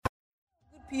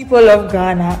People of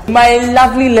Ghana, my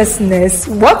lovely listeners,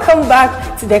 welcome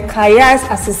back to the Kaya's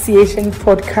Association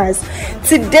podcast.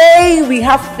 Today we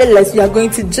have Phyllis. We are going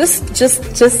to just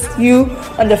you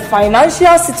on the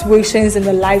financial situations and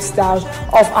the lifestyle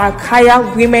of our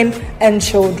Kaaya women and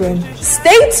children.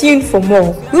 Stay tuned for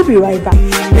more. We'll be right back.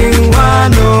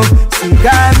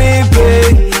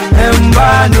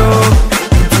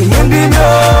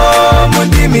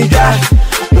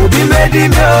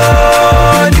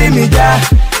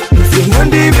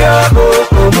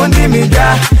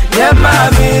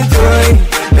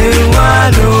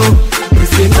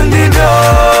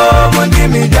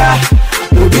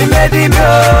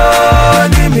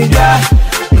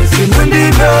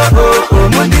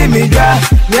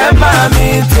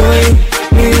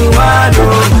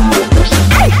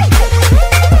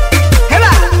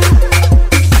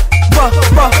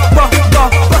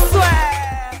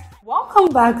 Welcome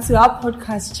back to our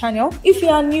podcast channel. If you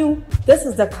are new, this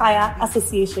is the Kaaya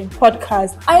Association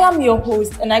podcast. I am your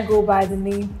host and I go by the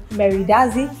name Mary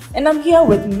Dazi, and I'm here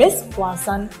with Miss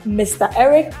Boasan, Mr.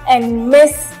 Eric, and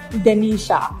Miss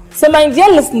Denisha. So my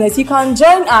dear listeners, you can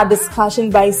join our discussion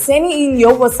by sending in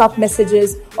your WhatsApp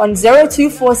messages on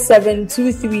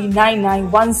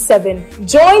 0247239917.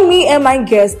 Join me and my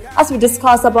guests as we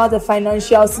discuss about the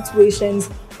financial situations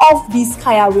of these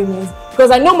Kaaya women, because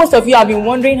I know most of you have been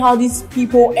wondering how these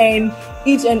people earn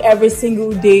each and every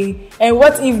single day, and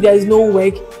what if there is no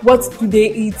work, what do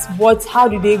they eat, how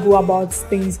do they go about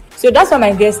things. So that's why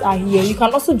my guests are here. You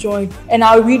can also join and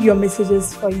I'll read your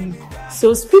messages for you.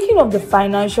 So speaking of the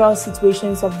financial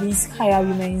situations of these Kaaya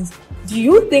women, do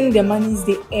you think the monies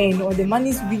they earn or the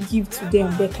monies we give to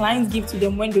them, the clients give to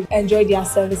them when they enjoy their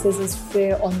services, is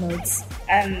fair or not?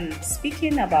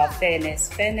 Speaking about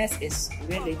fairness is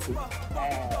relative.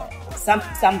 Some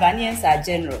Ghanaians are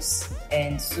generous,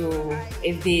 and so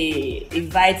if they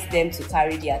invite them to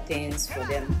carry their things for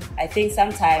them, I think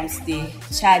sometimes they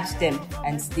charge them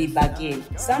and they bargain.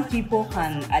 Some people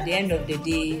can, at the end of the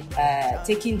day,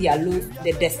 taking their load to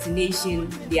the destination,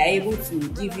 they are able to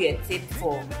give you a tip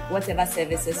for whatever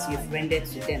services you've rendered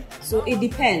to them. So it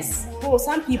depends. So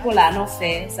some people are not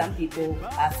fair, some people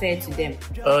are fair to them.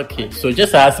 Okay, so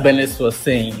just as Benes was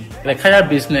saying, the Kaaya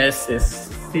business is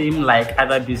same like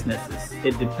other businesses.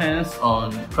 It depends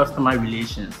on customer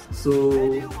relations. So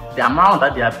the amount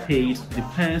that they are paid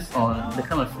depends on the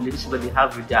kind of relationship that they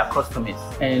have with their customers.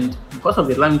 And because of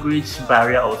the language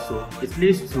barrier also, it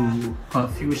leads to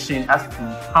confusion as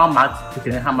to how much they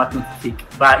can and how much to take.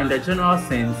 But in the general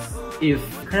sense, if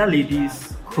Kaaya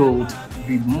ladies could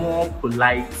be more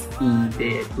polite in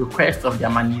the request of their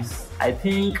monies, I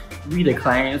think we, the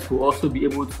clients, will also be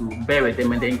able to bear with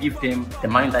them and then give them the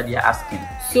money that they are asking.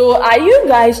 So are you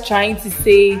guys trying to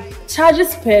say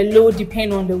charges per load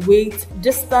depend on the weight,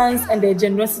 distance, and the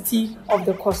generosity of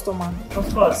the customer?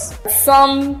 Of course.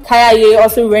 Some Kayayei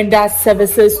also render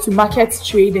services to market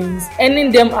tradings,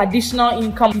 earning them additional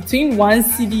income between 1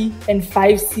 cedi and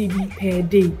 5 cedi per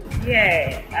day.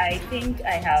 Yeah, I think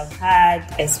I have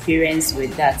had experience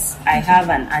with that. I have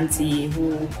an auntie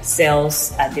who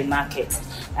sells at the market,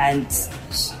 and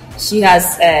she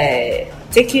has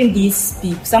taken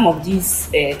some of these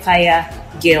Kaaya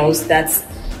girls that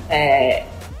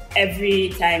every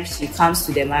time she comes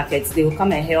to the market, they will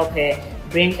come and help her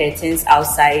bring her things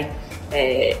outside,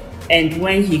 and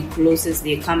when he closes,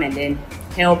 they come and then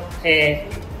help her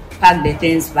pack the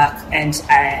things back. And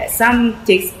some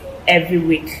takes every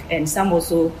week, and some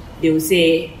also they will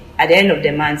say at the end of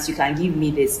the month you can give me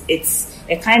this. It's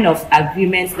a kind of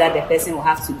agreement that the person will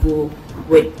have to go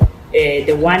with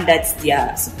the one that they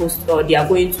are supposed to, or they are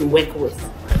going to work with.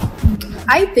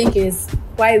 I think it's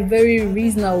quite very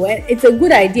reasonable. It's a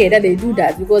good idea that they do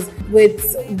that, because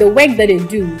with the work that they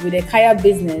do with the Kaaya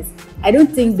business, I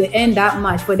don't think they earn that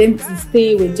much for them to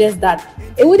stay with just that.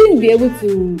 It wouldn't be able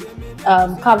to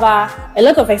cover a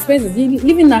lot of expenses.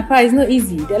 Living in Accra is not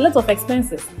easy. There are a lot of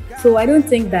expenses. So I don't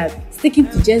think that sticking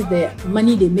to just the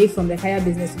money they make from the Kaaya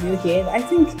business will be okay. I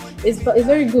think it's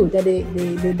very good that they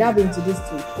dab into this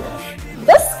too.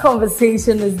 This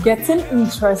conversation is getting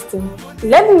interesting.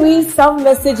 Let me read some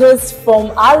messages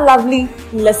from our lovely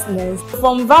listeners.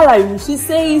 From Valerie, she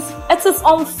says, "It is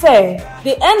unfair.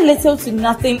 They earn little to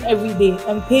nothing every day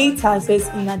and pay taxes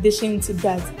in addition to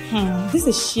that. This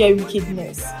is sheer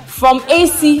wickedness." From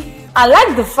AC, "I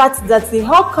like the fact that they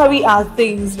help carry our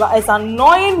things, but it's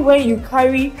annoying when you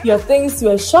carry your things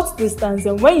to a short distance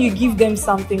and when you give them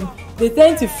something, they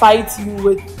tend to fight you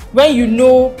with when you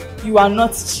know you are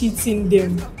not cheating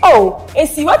them." Oh,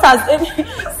 AC, what has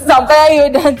Kayayei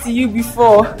done to you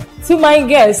before? To my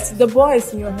guest, the ball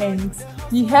is in your hands.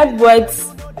 You heard words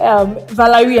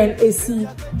Valerie and AC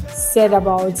said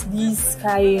about these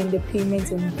Kaaya and the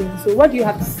payments and things. So what do you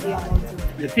have to say about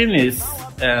it? The thing is,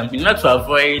 in order to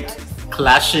avoid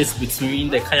clashes between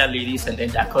the Kaaya ladies and then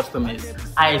their customers,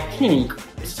 I think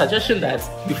it's a suggestion that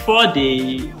before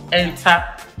they enter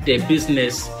their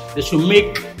business, they should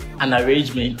make an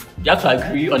arrangement. You have to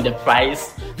agree on the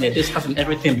price, the discount and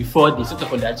everything before they set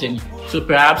up on their journey. So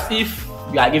perhaps if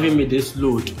you are giving me this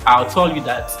load, I'll tell you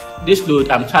that this load,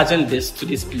 I'm charging this to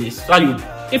this place. So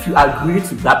if you agree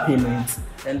to that payment,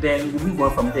 and then you move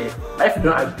on from there. But if you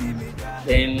don't agree,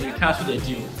 then you cancel the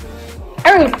deal.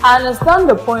 Eric, I understand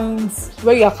the points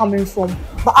where you are coming from,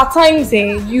 but at times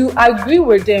you agree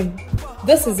with them.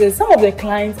 This is it. Some of the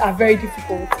clients are very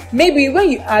difficult. Maybe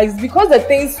when you ask, because the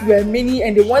things were many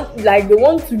and they want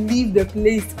to leave the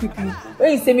place quickly.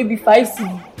 When you say maybe 5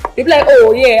 cedi, they'll be like,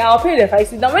 oh yeah, I'll pay the 5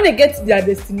 cedi. Now when they get to their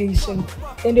destination,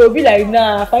 then they'll be like,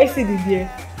 nah, 5 cedi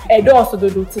there.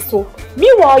 So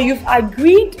meanwhile, you've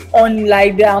agreed on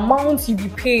like the amount you be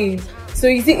paying. So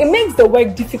you see, it makes the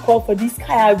work difficult for these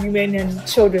Kaaya women and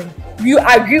children. You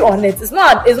agree on it.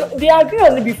 They agree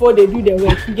on it before they do their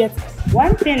work. You get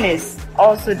one thing is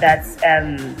also that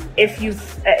if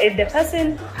the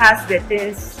person has the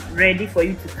things ready for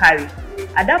you to carry,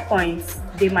 at that point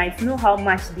they might know how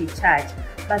much they charge.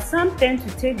 But some tend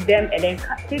to take them and then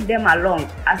take them along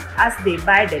as they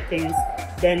buy the things.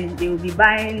 Then they will be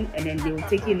buying and then they will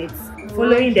taking it,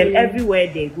 following them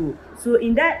everywhere they go. So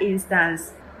in that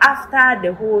instance, after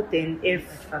the whole thing,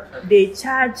 if they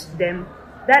charge them,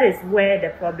 that is where the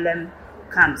problem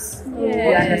comes. You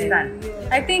understand?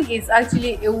 I think it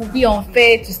will be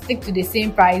unfair to stick to the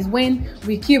same price when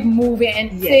we keep moving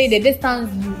and say the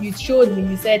distance you showed me.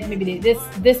 You said maybe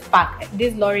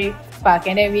this lorry park,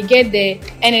 and then we get there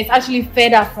and it's actually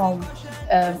further from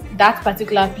that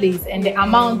particular place, and the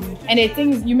amount and the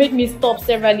things you make me stop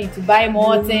severally to buy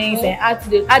more things and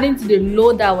adding to the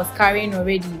load that I was carrying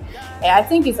already. I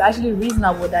think it's actually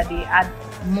reasonable that they add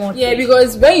more. Yeah,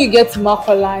 because when you get to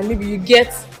Makola, maybe you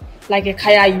get like a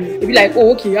Kayayei, you'll be like,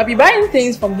 oh okay, I'll be buying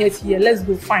things from here to here, let's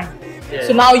go, fine. Yeah.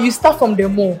 So now you start from the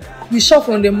mall, we shop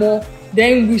from the mall,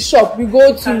 then we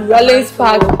go to Rollins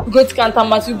Park, we go to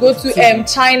Kantamas, we go to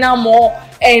China Mall,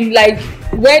 and like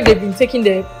where they've been taking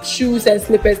their shoes and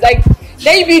slippers, like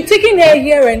then you be taking her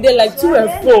here and there like 2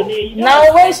 and 4.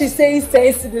 Now when she says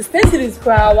 10 cedis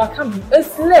crowd, what can be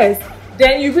it's less.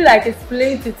 Then you be like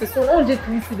explain it to so not just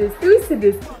 3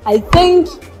 cedis. I think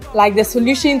like the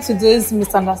solution to this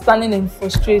misunderstanding and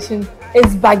frustration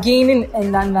is bargaining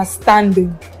and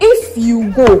understanding. If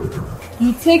you go,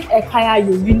 you take a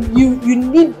Kayayei, you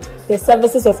need the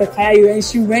services of a Kayayei and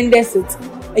she renders it,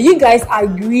 and you guys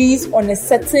agree on a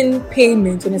certain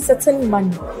payment, on a certain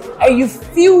money, and you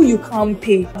feel you can't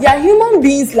pay. They are human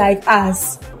beings like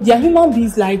us. They are human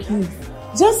beings like you.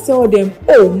 Just tell them,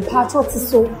 oh,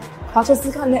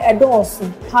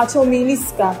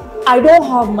 I don't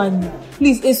have money.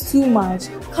 Please, it's too much.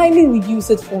 Kindly reduce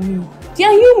it for me. They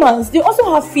are humans. They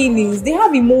also have feelings. They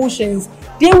have emotions.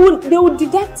 They will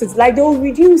deduct it, like they will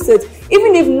reduce it.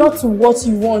 Even if not to what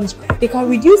you want, they can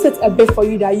reduce it a bit for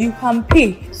you that you can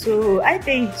pay. So I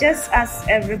think just as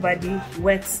everybody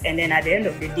works and then at the end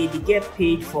of the day they get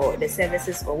paid for the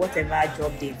services or whatever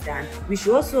job they've done, we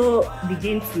should also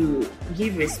begin to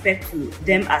give respect to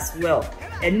them as well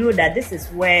and know that this is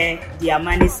where their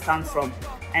monies come from.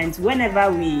 And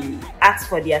whenever we ask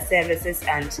for their services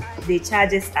and they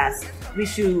charge us, we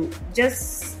should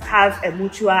just have a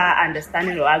mutual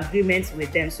understanding or agreement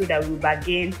with them so that we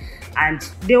bargain and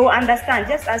they will understand.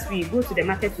 Just as we go to the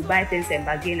market to buy things and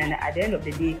bargain, and at the end of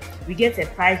the day, we get a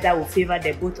price that will favor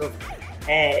the both of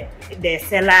the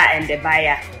seller and the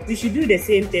buyer. We should do the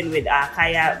same thing with our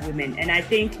Kaaya women, and I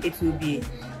think it will be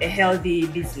a healthy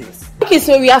business. Okay,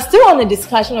 so we are still on the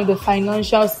discussion of the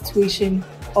financial situation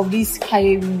of these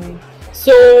Kaaya women.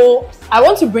 So I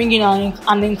want to bring in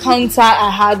an encounter I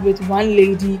had with one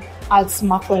lady at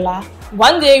Makola.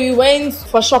 One day we went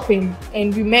for shopping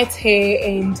and we met her,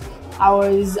 and I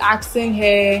was asking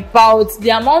her about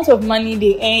the amount of money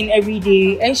they earn every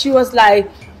day, and she was like,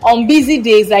 on busy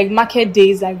days like market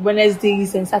days like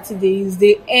Wednesdays and Saturdays,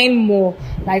 they earn more,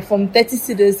 like from 30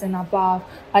 cedis and above.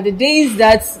 But the days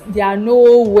that there are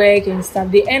no work and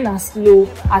stuff, they earn as low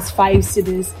as 5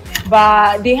 cedis.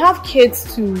 But they have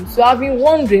kids too. So I've been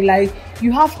wondering, like,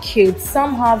 you have kids,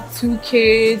 some have 2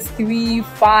 kids, 3,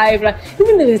 5, like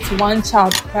even if it's one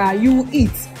child, you will eat.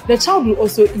 The child will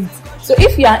also eat. So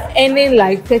if you are earning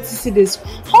like 30 cedis,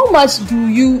 how much do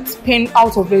you spend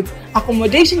out of it?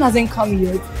 Accommodation hasn't come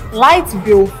yet, light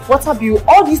bill, water bill,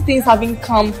 all these things haven't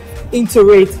come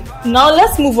into it. Now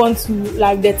let's move on to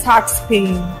like the tax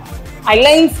paying. I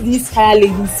learned these Kaya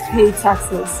ladies pay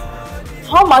taxes.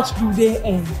 How much do they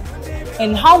earn?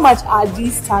 And how much are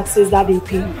these taxes that they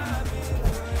pay?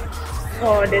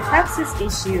 For the taxes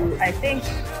issue, I think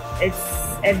it's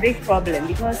a big problem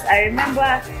because I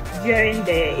remember during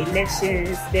the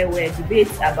elections there were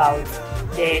debates about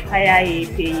the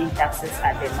Kayayei paying taxes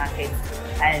at the market,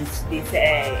 and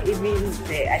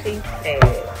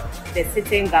the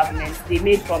sitting government, they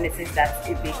made promises that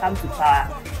if they come to power,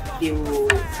 they will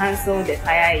cancel the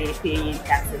Kayayei paying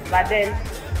taxes. But then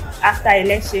after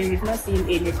election, we've not seen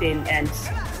anything, and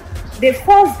they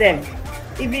force them.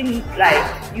 Even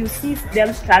like you see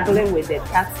them struggling with the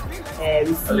tax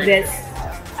receivers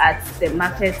at the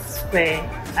market square,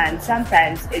 and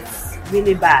sometimes it's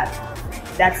really bad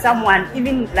that someone,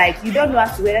 even like you don't know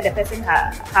as to whether the person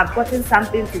have gotten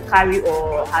something to carry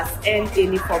or has earned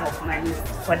any form of money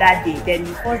for that day, then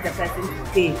you force the person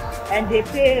to pay, and they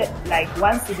pay like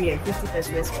 1 cedi and 50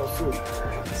 pesos or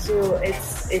so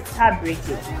it's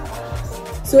heartbreaking.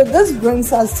 So this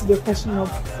brings us to the question of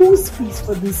who speaks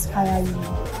for these Kaya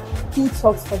women? Who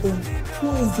talks for them? Who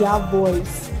is their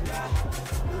voice?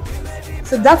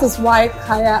 So that is why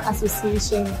Kaya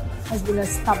Association has been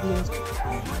established.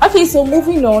 Okay, so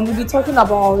moving on, we'll be talking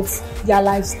about their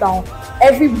lifestyle.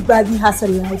 Everybody has a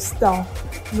lifestyle.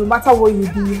 No matter what you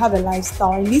do, you have a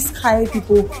lifestyle. And these Kaya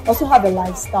people also have a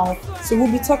lifestyle. So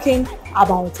we'll be talking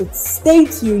about it. Stay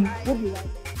tuned. We'll be right back.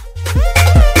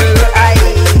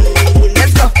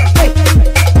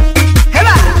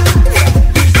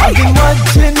 I've been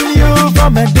watching you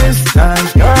from a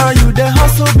distance, girl. You the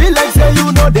hustle, be like say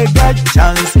you know they got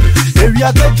chance.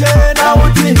 Area the chain, I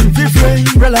would think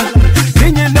different, brother.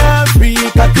 Singing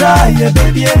Africa, cry,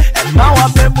 baby, and now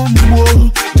I'm a mumbo.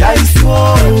 Jai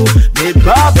slow, me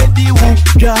baby di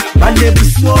wuga, my baby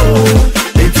slow.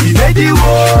 Baby, baby,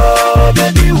 wo,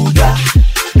 baby wuga,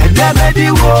 and then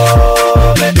baby wo,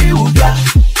 baby wuga,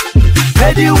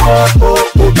 baby wo,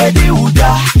 oh, baby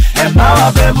wuga, and now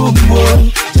I'm a mumbo.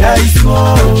 Jai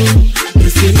slow, you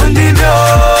see mundi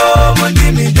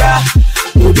mida,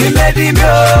 ubi baby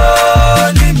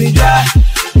mida.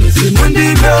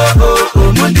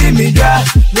 Mundi mida,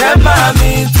 yeah,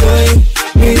 mommy, toy,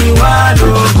 me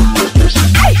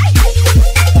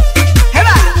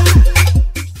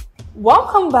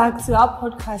Welcome back to our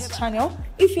podcast channel.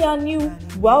 If you are new,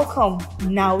 welcome.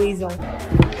 Now is on.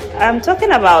 I'm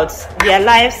talking about their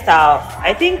lifestyle.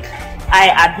 I think I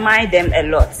admire them a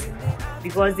lot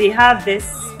because they have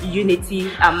this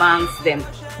unity amongst them.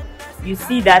 You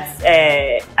see that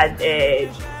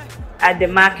at the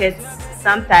market,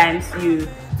 sometimes you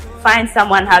find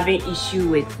someone having issue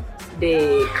with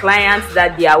the clients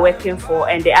that they are working for,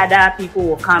 and the other people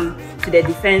will come to the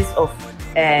defense of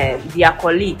their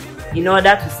colleague in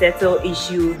order to settle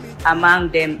issue among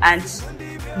them. And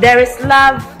there is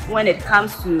love when it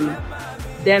comes to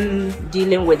them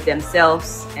dealing with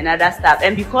themselves and other stuff.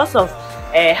 And because of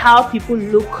how people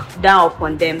look down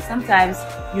upon them, sometimes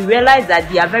you realize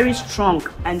that they are very strong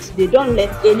and they don't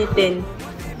let anything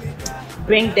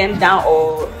bring them down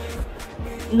or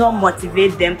not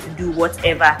motivate them to do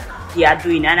whatever they are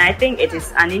doing. And I think it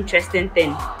is an interesting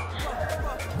thing.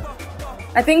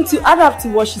 I think to add up to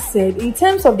what she said, in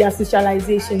terms of their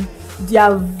socialization, they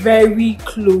are very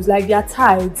close, like they are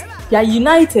tied, they are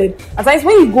united. At times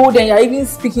when you go there, you're even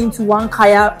speaking to one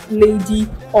Kaya lady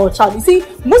or child. You see,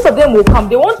 most of them will come.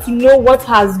 They want to know what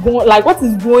has gone, like what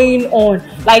is going on.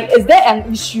 Like, is there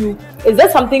an issue? Is there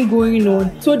something going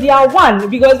on? So they are one,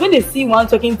 because when they see one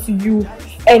talking to you,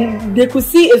 and they could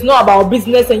see it's not about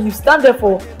business, and you stand there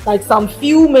for like some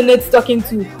few minutes talking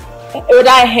to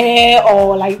either hair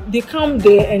or like they come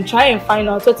there and try and find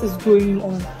out what is going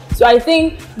on. So I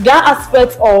think that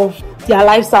aspect of their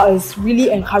lifestyle is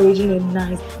really encouraging and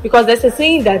nice, because there's a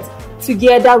saying that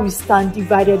together we stand,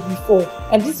 divided we fall,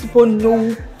 and these people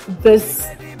know this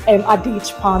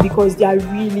adage palm because they are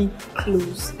really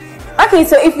close. Okay,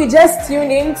 so if you just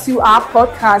tuned in to our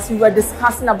podcast, we were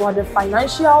discussing about the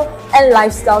financial and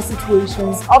lifestyle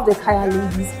situations of the Kaya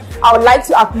ladies. I would like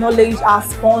to acknowledge our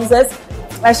sponsors,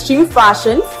 Extreme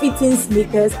Fashion, Fitting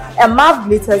Sneakers, and Marv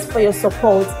Glitters for your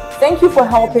support. Thank you for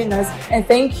helping us, and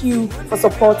thank you for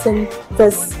supporting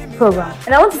this program.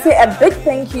 And I want to say a big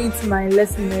thank you to my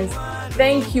listeners.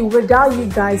 Thank you. Without you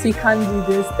guys, we can't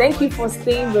do this. Thank you for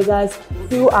staying with us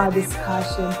through our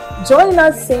discussion. Join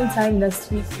us same time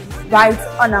next week, right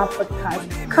on our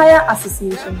podcast, Kaya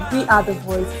Association. We are the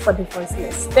voice for the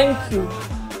voiceless. Thank you.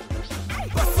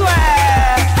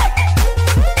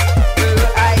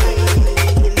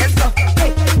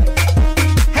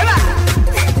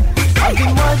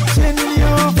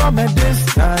 From a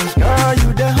distance, girl,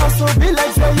 you the hustle, be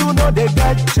like say you know they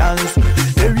got chance.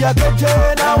 Area area the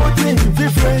chain out in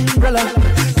different umbrella.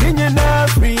 In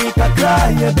Africa,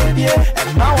 cry baby,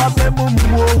 and now I'm a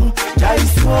mumbo. Jai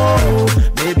small,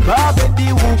 me baby di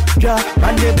wuka,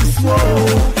 and the small.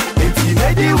 It's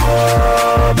baby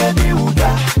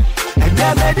uda, and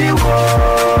then baby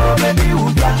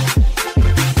uda,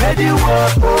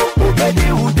 baby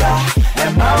uda.